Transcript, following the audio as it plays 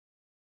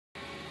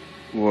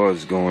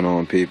What's going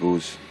on,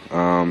 peoples?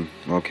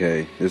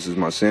 Okay, this is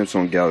my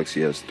Samsung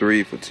Galaxy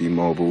S3 for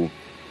T-Mobile.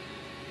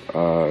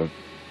 I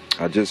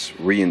just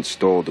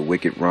reinstalled the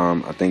Wicked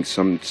ROM. I think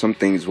some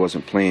things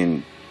wasn't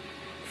playing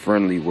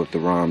friendly with the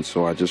ROM,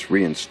 so I just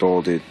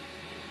reinstalled it.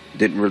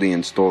 Didn't really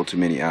install too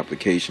many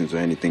applications or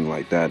anything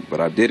like that, but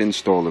I did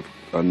install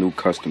a new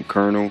custom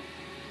kernel,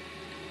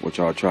 which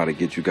I'll try to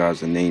get you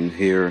guys a name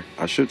here.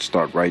 I should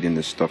start writing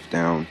this stuff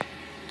down,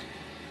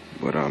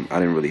 but I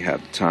didn't really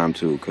have the time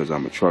to because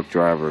I'm a truck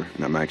driver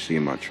and I'm actually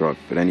in my truck.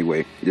 But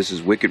anyway, this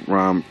is Wicked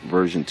ROM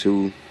version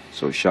 2,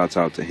 so shouts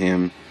out to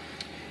him.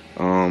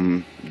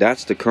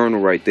 That's the kernel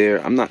right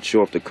there. I'm not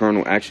sure if the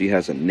kernel actually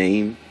has a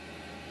name,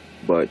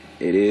 but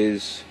it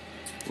is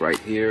right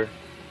here.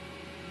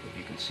 If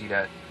you can see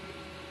that,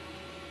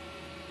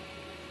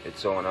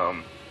 it's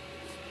on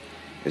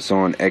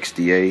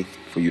XDA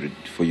for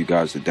you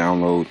guys to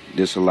download.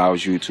 This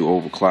allows you to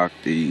overclock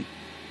the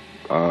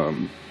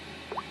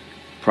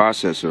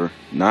processor,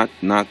 not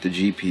the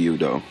GPU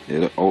though.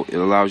 It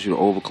allows you to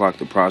overclock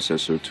the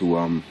processor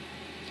to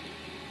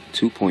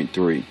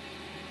 2.3.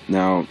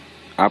 Now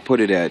I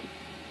put it at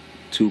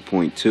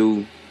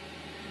 2.2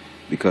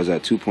 because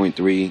at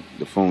 2.3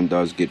 the phone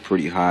does get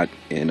pretty hot,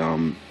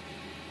 and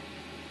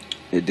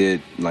it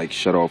did like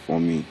shut off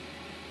on me.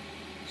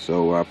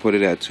 So I put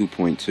it at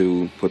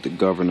 2.2, put the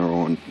governor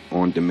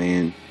on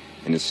demand,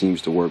 and it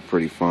seems to work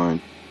pretty fine.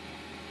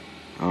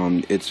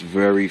 It's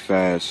very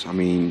fast. I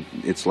mean,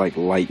 it's like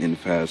lightning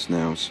fast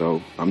now.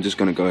 So I'm just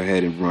gonna go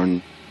ahead and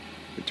run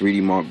the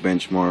 3D Mark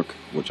benchmark,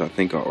 which I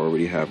think I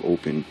already have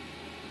open.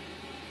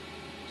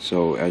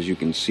 So as you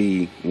can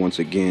see, once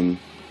again,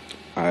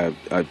 I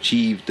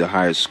achieved the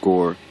highest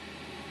score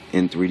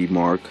in 3D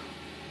Mark,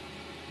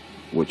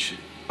 which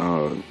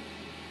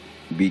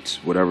beats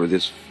whatever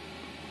this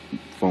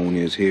phone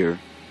is here.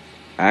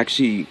 I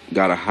actually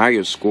got a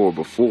higher score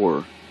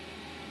before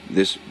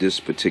this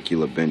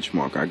particular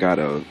benchmark. I got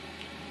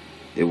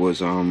it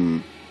was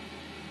 11,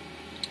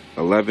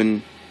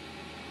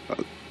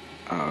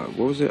 what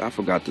was it? I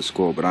forgot the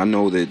score, but I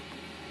know that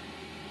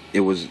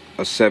it was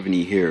a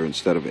 70 here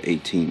instead of an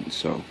 18.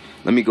 So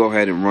let me go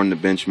ahead and run the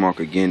benchmark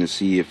again and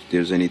see if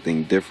there's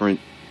anything different,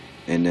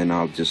 and then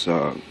I'll just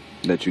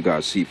let you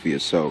guys see for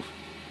yourself.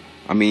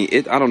 I mean,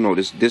 I don't know,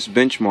 this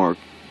benchmark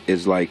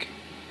is like,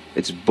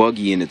 it's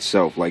buggy in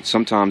itself. Like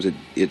sometimes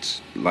it's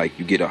like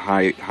you get a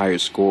higher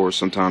score,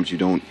 sometimes you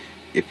don't.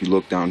 If you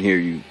look down here,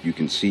 you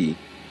can see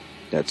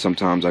that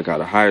sometimes I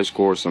got a higher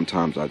score,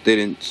 sometimes I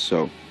didn't.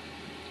 So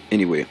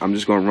anyway, I'm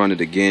just gonna run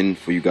it again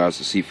for you guys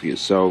to see for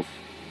yourself,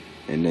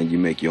 and then you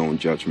make your own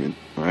judgment.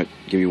 All right,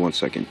 give me 1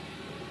 second.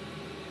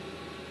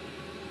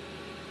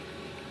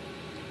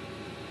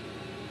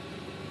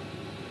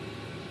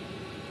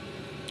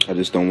 I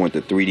just don't want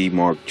the 3D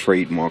Mark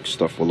trademark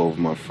stuff all over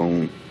my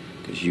phone,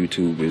 because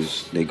YouTube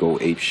they go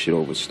ape shit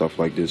over stuff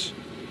like this.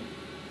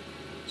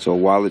 So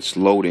while it's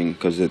loading,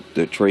 because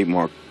the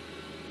trademark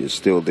is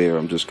still there,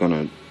 I'm just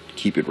gonna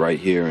keep it right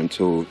here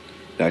until it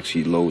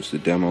actually loads the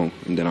demo,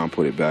 and then I'll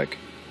put it back.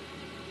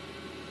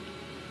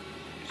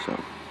 So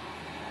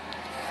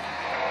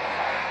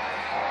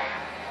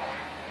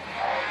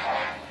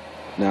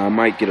now I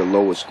might get a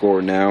lower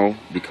score now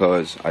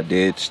because I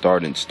did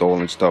start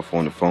installing stuff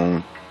on the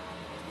phone,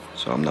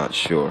 so I'm not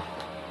sure.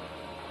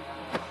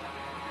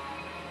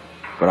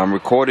 But I'm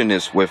recording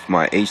this with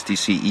my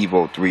HTC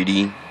Evo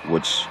 3D,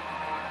 which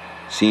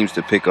seems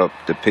to pick up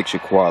the picture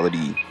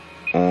quality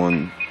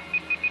on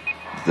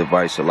the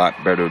device a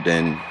lot better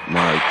than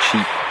my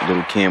cheap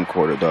little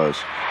camcorder does.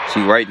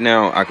 See, right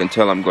now I can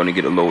tell I'm going to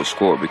get a lower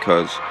score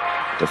because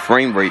the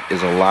frame rate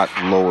is a lot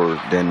lower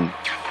than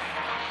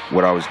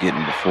what I was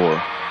getting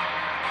before.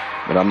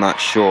 But I'm not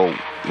sure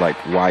like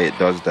why it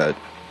does that.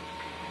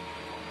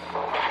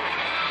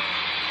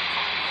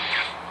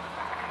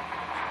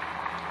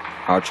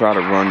 I'll try to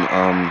run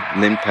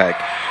Linpack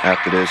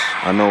after this.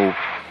 I know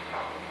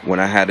when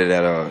I had it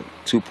at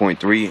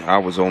 2.3, I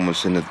was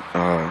almost in the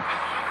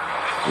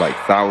like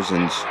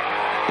thousands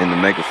in the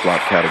megaflop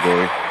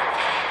category.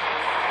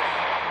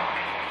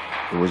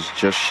 It was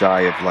just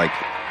shy of like,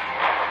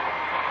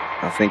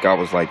 I think I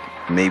was like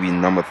maybe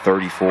number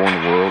 34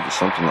 in the world or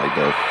something like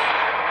that.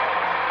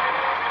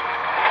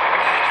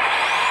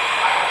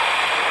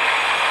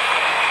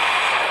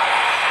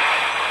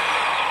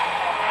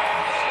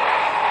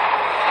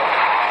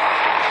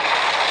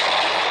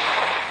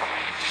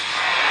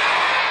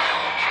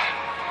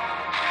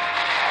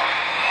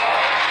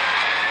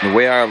 The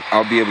way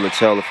I'll be able to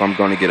tell if I'm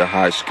going to get a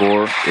high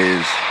score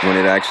is when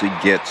it actually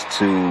gets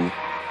to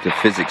the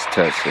physics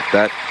test. If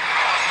that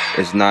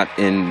is not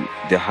in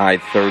the high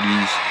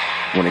 30s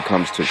when it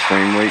comes to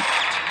frame rate,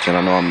 then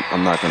I know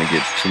I'm not going to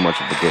get too much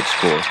of a good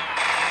score.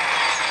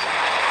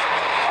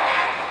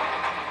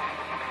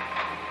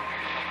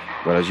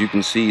 But as you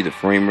can see, the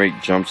frame rate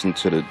jumps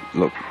into the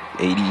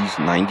 80s,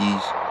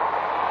 90s.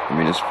 I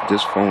mean,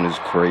 this phone is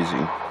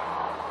crazy.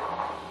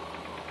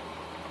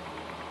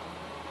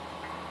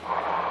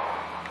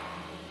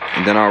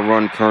 And then I'll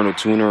run kernel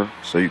tuner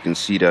so you can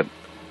see that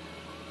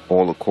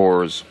all the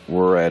cores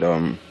were at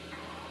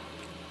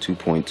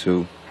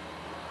 2.2.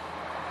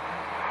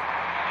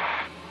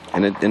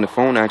 And the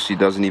phone actually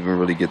doesn't even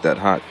really get that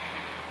hot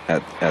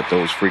at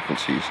those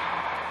frequencies.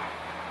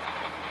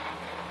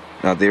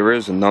 Now there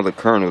is another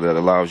kernel that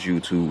allows you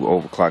to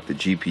overclock the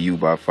GPU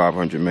by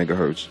 500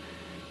 megahertz,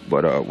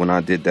 but when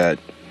I did that,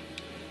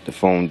 the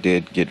phone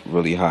did get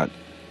really hot.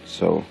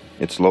 So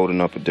it's loading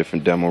up a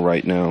different demo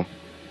right now,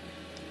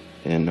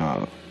 and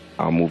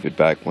I'll move it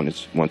back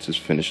once it's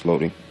finished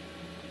loading.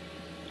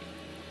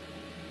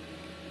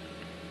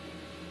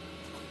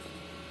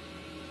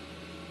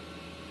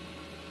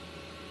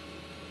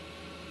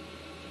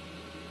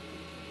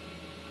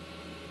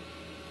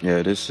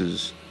 Yeah, this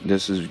is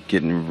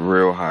getting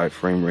real high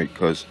frame rate,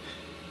 because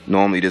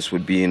normally this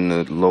would be in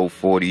the low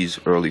 40s,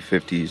 early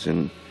 50s,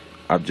 and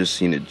I've just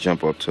seen it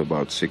jump up to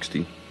about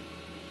 60.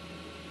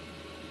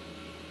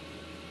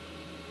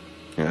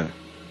 Yeah.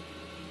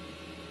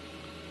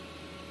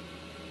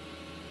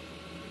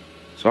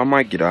 So I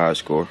might get a high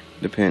score.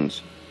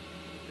 Depends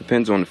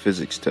on the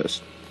physics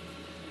test.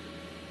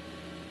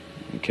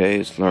 Okay,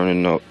 it's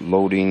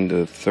loading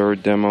the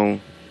third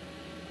demo.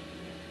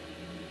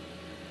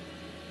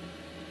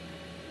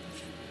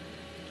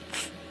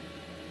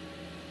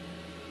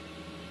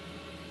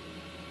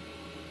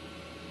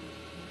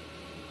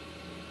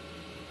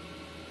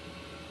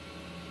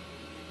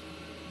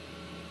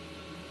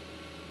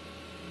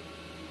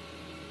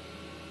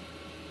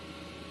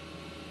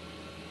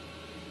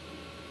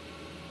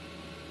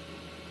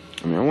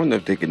 I mean, I wonder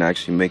if they can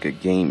actually make a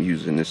game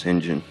using this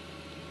engine.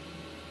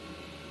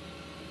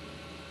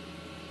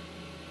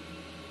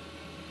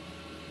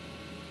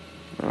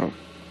 Oh.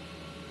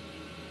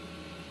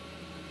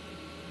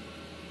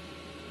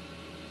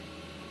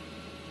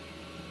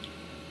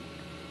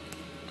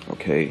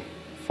 Okay,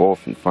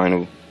 fourth and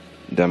final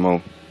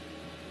demo.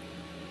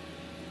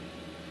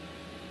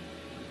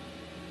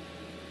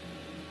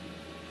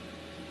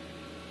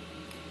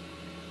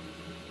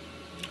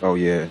 Oh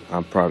yeah,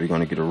 I'm probably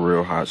gonna get a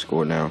real high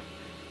score now.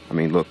 I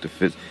mean, look,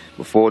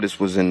 before this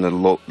was in the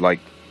low, like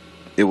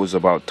it was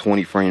about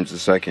 20 frames a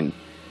second,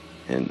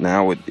 and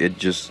now it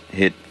just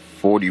hit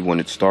 40 when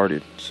it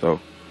started.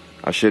 So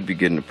I should be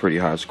getting a pretty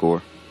high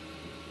score.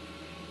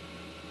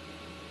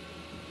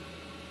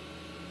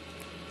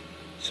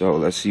 So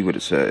let's see what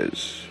it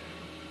says.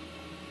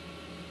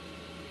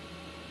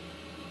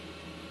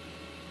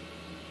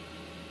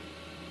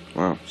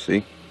 Wow,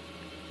 see?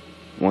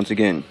 Once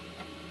again,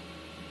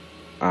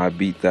 I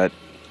beat that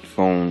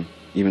phone,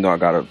 even though I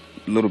got a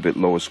little bit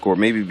lower score,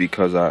 maybe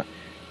because I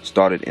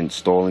started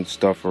installing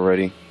stuff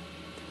already.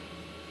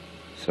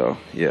 So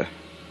yeah,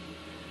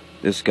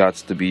 this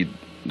gots to be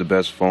the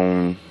best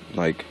phone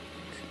like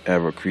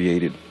ever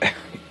created.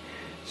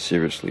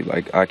 Seriously,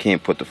 like I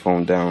can't put the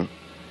phone down.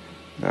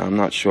 Now I'm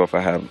not sure if I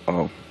have,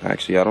 oh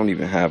actually I don't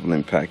even have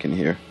Limpack in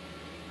here.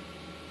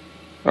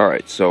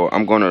 Alright, so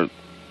I'm gonna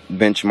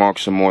benchmark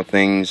some more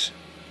things,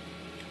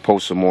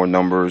 post some more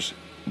numbers,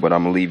 but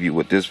I'm gonna leave you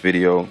with this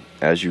video.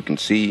 As you can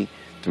see,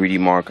 3D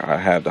Mark, I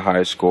have the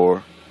highest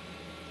score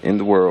in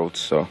the world.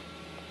 So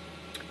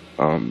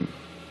I'm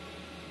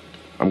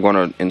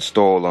gonna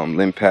install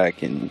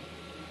Limpack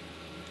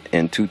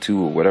and Tutu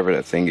or whatever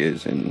that thing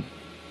is, and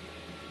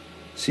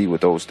see what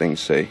those things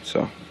say.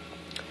 So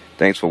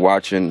thanks for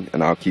watching,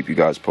 and I'll keep you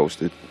guys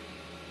posted.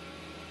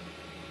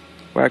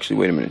 Well, actually,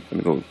 wait a minute, let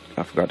me go.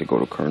 I forgot to go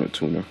to kernel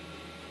tuner.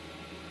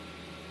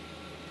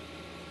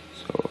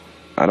 So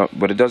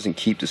but it doesn't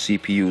keep the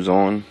CPUs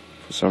on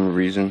for some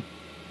reason.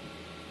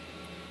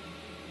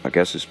 I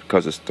guess it's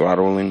because it's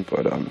throttling,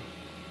 but I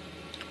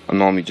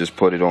normally just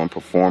put it on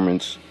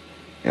performance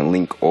and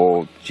link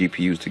all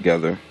GPUs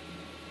together.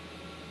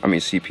 I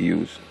mean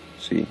CPUs,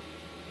 see.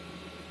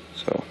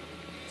 So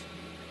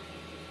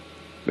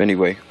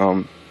anyway,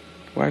 well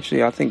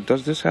actually I think,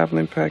 does this have an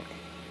impact?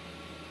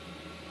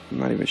 I'm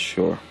not even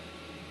sure.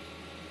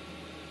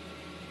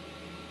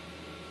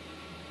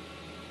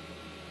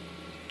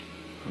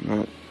 I'm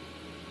not.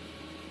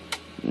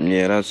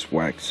 Yeah, that's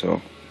whack.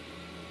 So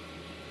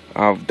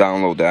I'll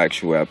download the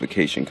actual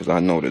application, because I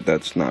know that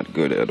that's not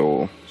good at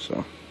all.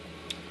 So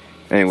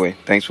anyway,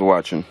 thanks for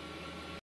watching.